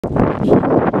Another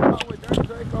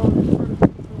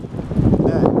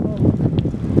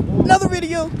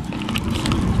video.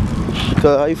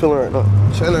 So how you feeling right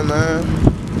now? Chilling, man.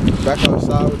 Back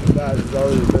outside with the guys is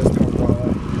always the best time of my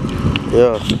life.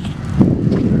 Yeah.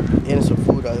 And some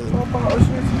food out here.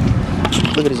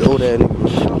 Look at this old ass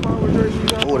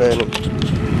nigga. Old ass nigga.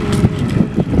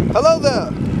 Hello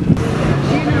there. Do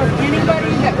you know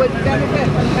anybody that would benefit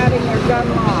from having their gun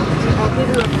locked? I'll give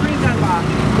you a free gun lock.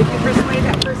 If you persuade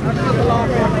that person to have a lock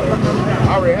on it,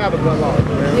 I already have a gun lock,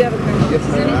 man. you have a gun lock. Yes,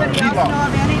 Does man. anybody else know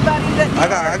of anybody that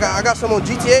I got some on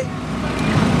GTA.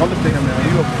 Understand, man.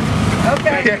 You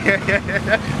Okay.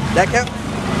 That count?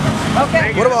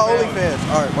 Okay. What about OnlyFans?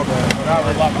 Alright, my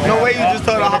bad. no way you just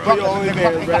told her hop on your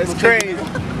OnlyFans, bro. It's crazy.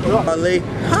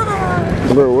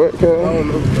 Bro, what, cuz? I don't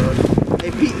know.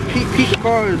 Hey, peep the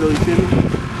cars though, you feel me?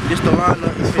 Just the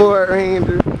lineup. Ford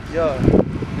Ranger. Yeah.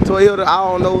 Toyota, I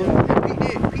don't know.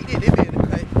 Pete did, they be in the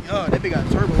cut. Yeah, that big got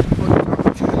turbo.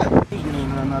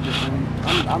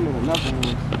 I'm in another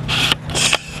one.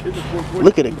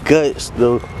 Look at the guts,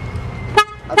 though.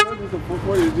 I told you some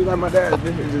 440 just like my dad.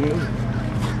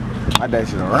 My dad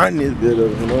should run this bit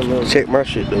up. Check my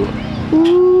shit, though.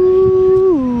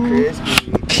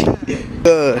 Crispy.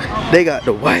 They got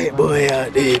the white boy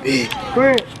out there, bitch.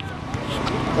 Chris,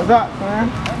 what's up, man?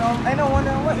 Ain't no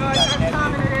wonder what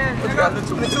time it is. What you got, the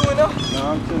two in there? No,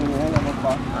 I'm chilling, man. I ain't got no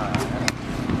car.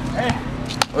 Hey.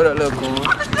 What up, little cool?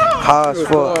 High as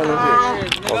fuck.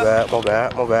 My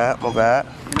bad.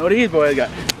 You know what these boys got?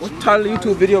 What's the title of the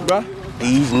YouTube video, bro?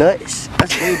 These nuts.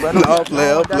 That's me, bro. I'll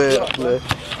play.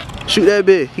 Shoot that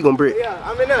bitch. He gonna brick. Yeah,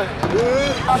 I'm in there.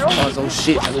 Quanzo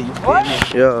shit.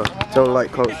 Yeah. Don't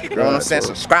like coach. You know what I'm saying?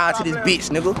 Subscribe to this bitch,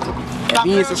 nigga. If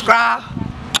you ain't subscribe,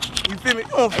 you feel me? You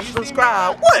don't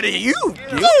subscribe. What are you doing?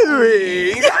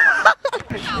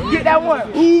 Get that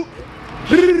one.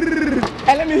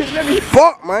 Hey, let me.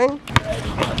 Fuck, man.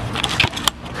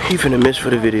 He finna miss for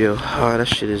the video. Oh, that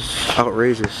shit is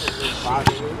outrageous.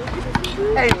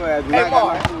 Hey,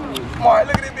 Mark,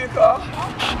 look at this big car.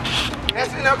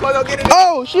 That's enough cause I'll get it.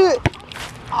 Oh, shit.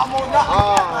 I'm on that.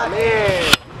 Oh,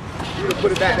 man. You done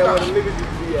put it back there where the niggas used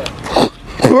to be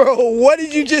at. Bro, what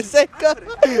did you just say?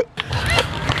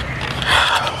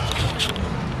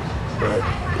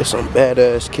 There's some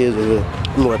badass kids over here.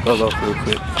 Let me wipe those off real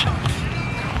quick.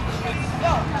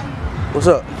 What's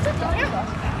up?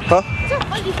 Huh?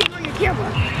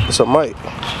 It's a mic.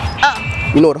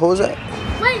 You know what the hose at?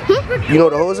 Wait, You know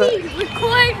what the hose at?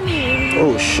 record me.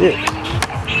 Oh shit.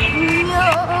 No.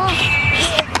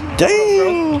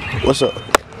 Damn. What's up?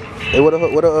 Hey, what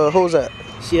a hose at?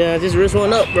 Yeah, just wrist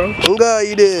one up, bro. Oh God,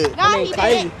 you did. No, he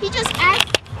didn't. He just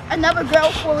asked another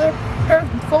girl for her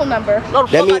phone number.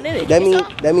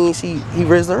 That means he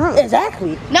raised her up.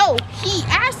 Exactly. No, he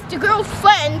asked the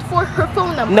girlfriend for her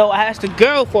phone number. No, I asked the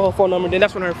girl for her phone number, then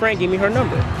that's when her friend gave me her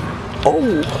number.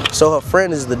 Oh, so her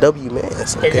friend is the W man.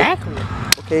 Okay. Exactly.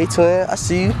 Okay, twin, I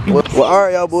see you. Well, all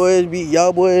right, y'all boys,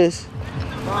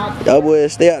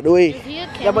 stay out the way.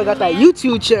 That boy got that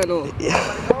YouTube channel. Yeah.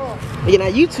 You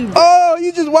know, YouTube. Oh,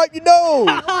 you just wiped your nose.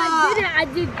 I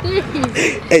did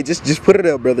this. Hey, just put it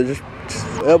up, brother. Just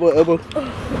elbow. All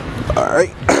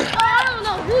right. I don't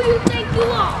know who you think you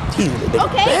are.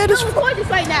 Okay, let's record this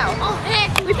right now.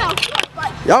 We found a sword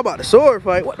fight. Y'all about to sword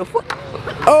fight? What the fuck?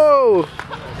 Oh,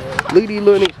 look at these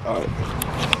little niggas. All right.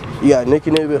 You got Nick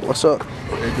in there, what's up?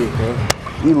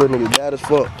 These little niggas bad as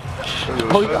fuck.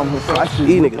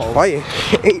 These niggas fighting.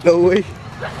 Ain't no way.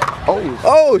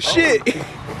 Oh shit.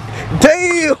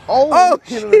 Damn. Oh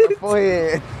shit.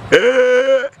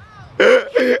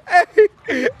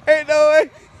 Ain't no way.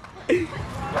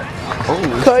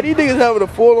 Cuz these niggas having a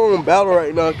full-on battle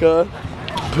right now, cuz.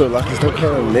 Like it's no kind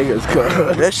of niggas,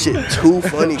 cuz. That shit too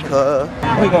funny, cuz.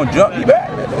 We gonna jump you back?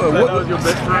 What was your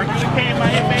best friend?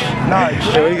 Nah,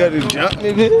 you gotta do jump,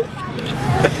 nigga?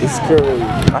 It's crazy.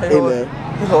 Hey, man.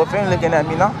 His whole family looking at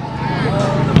me now.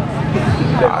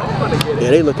 Yeah,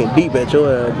 they looking deep at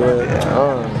your ass, boy.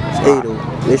 Hey, though.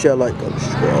 They should like them.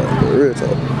 Real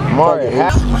talk. Mario,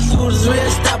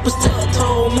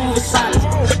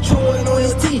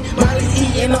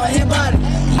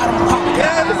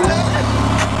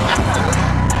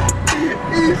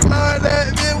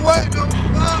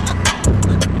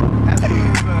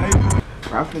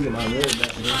 I'm finna get my leg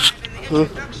back, man.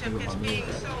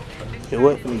 Yeah,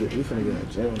 what? We finna get in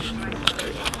jail.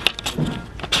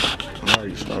 I'm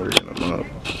already started in a month.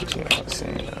 You know what I'm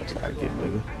saying? I gotta get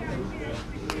bigger.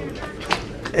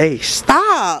 Hey,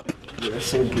 stop! Yeah, that's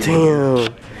so good.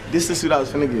 Damn. This is the suit I was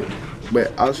finna get.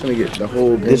 But I was finna get the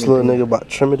whole This little nigga about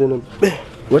trim it in him.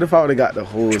 What if I would've got the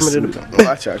whole suit?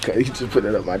 Watch out, cuz. You just put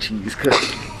that up my cheese, cuz.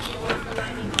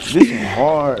 This is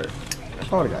hard.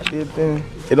 That's all I got did then.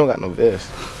 It don't got no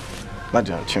vest. My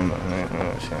jump trim up, man.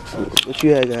 What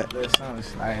you had got?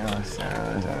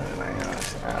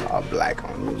 All black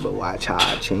on you, but watch how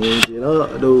I change it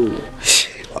up, dude.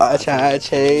 Watch how I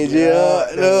change it up,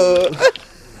 dude.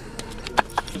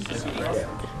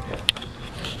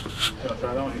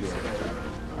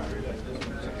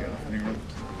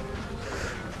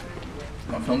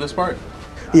 Want to film this part?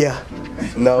 Yeah.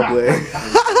 No way.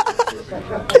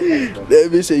 That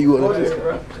bitch said you want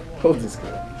to. Hold this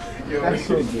guy.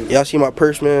 Y'all see my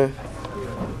purse, man?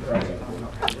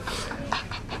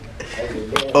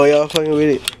 Oh, y'all fucking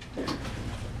with it?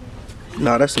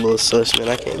 Nah, that's a little sus, man.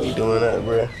 I can't be doing that,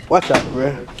 bruh. Watch out,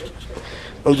 bruh.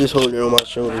 I'm just holding it on my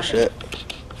shoulder, shit.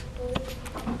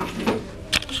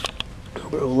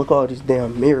 Bro, look at all these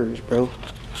damn mirrors, bro.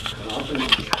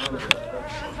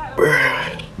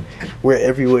 Bruh. We're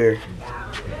everywhere.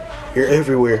 You're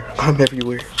everywhere. I'm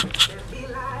everywhere.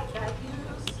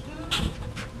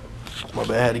 My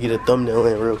bad, I had to get a thumbnail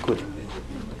in real quick.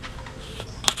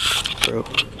 Bro.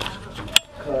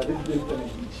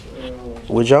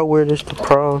 Would y'all wear this to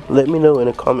prom? Let me know in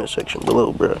the comment section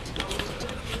below, bro.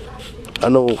 I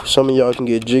know some of y'all can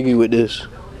get jiggy with this.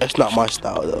 That's not my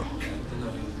style, though.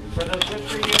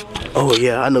 Oh,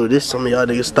 yeah, I know this some of y'all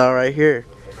niggas style right here.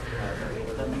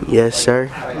 Yes, sir.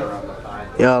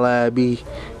 Y'all be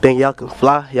think y'all can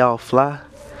fly? Y'all fly?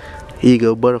 Here you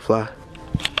go, butterfly.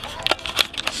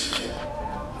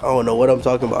 I don't know what I'm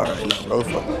talking about right now, but I'm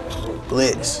fucking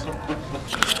blitz.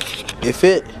 It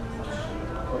fit.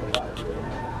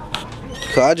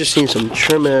 Cause I just seen some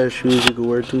trim ass shoes you could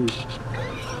wear too.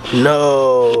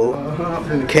 No,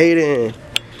 Kaden.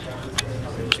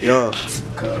 Yo.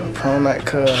 Prom night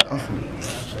cut.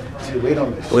 Wait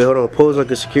on this. Wait, hold on. Pose like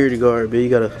a security guard, but you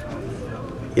gotta.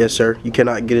 Yes, sir. You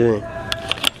cannot get it in.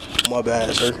 My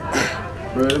bad, sir.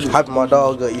 Hyping my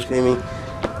dog up. You feel me?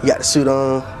 You got the suit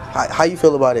on. How you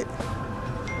feel about it?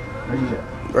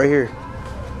 Right here.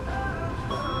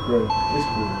 Bro, it's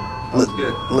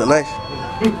cool. Look nice.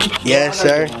 Yes,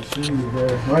 sir. I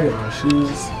got my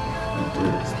shoes.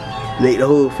 Make the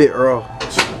whole fit raw.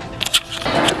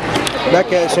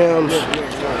 Back at Sam's.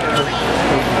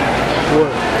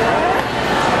 What?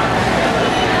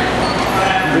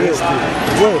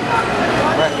 What?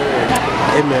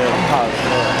 Hey man,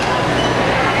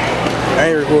 I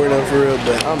ain't recording them for real,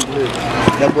 but I'm blue.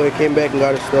 That boy came back and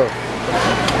got his stuff.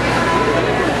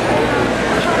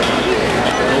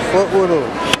 Don't fuck with him.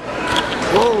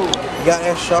 Whoa, you got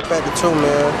that shop at the 2,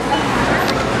 man.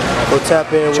 Go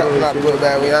tap in with him. Chopping out the book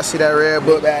bag. When y'all see that red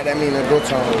book bag, that means a go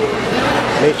time.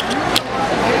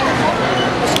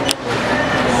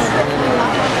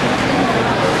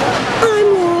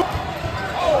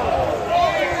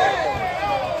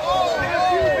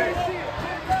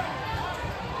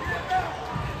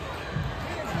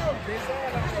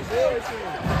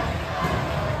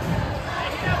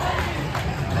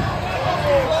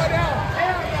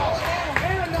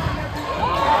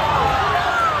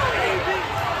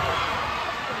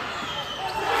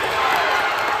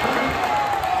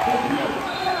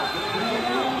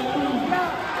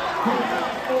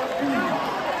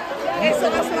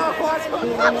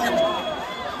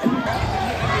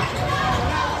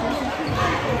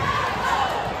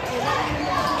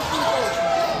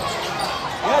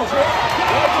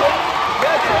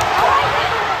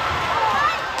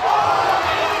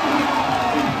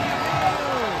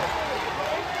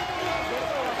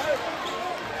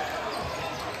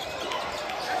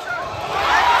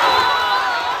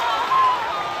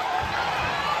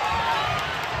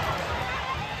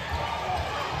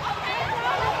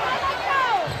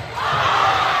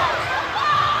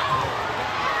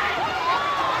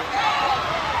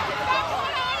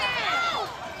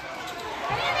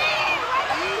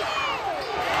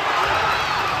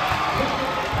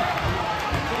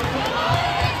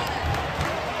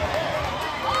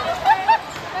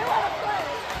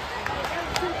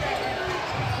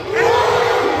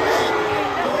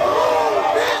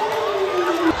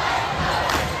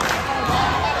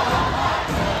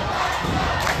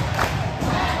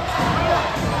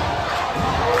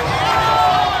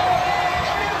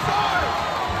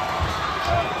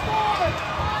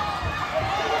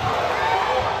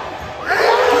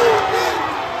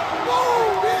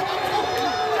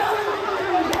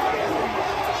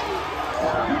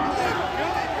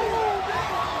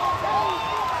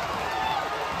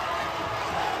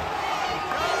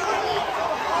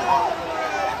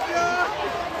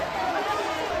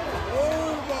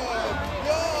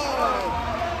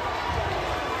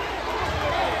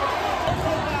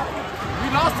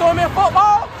 Lost to him in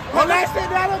football? Well, that shit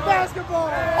not a basketball.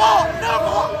 Oh, no!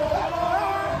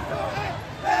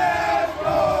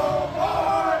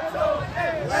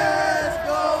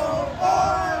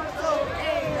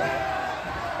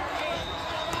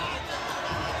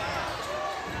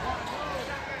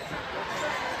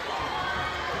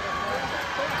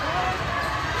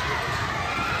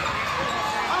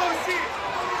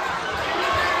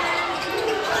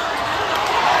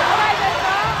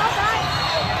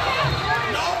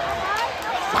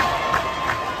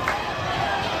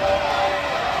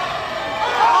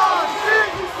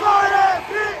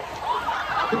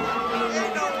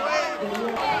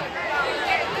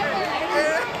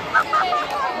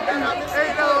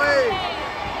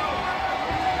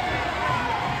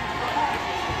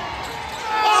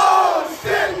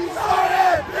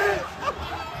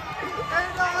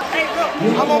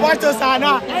 gonna watch those side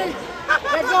now. Hey,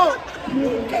 let's go.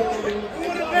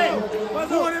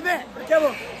 Who on the bet? Come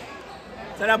on.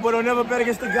 So that boy don't never bet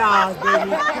against the guys,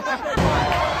 baby.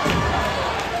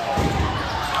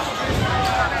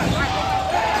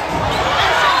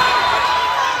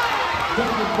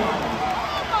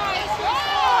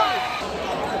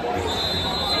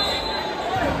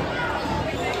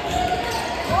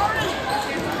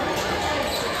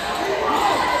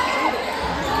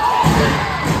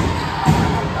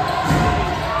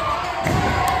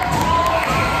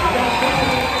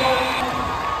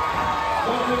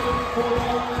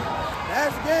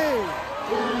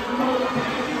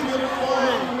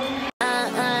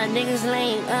 Niggas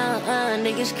lame,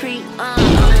 niggas creep,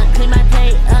 clean my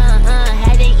plate,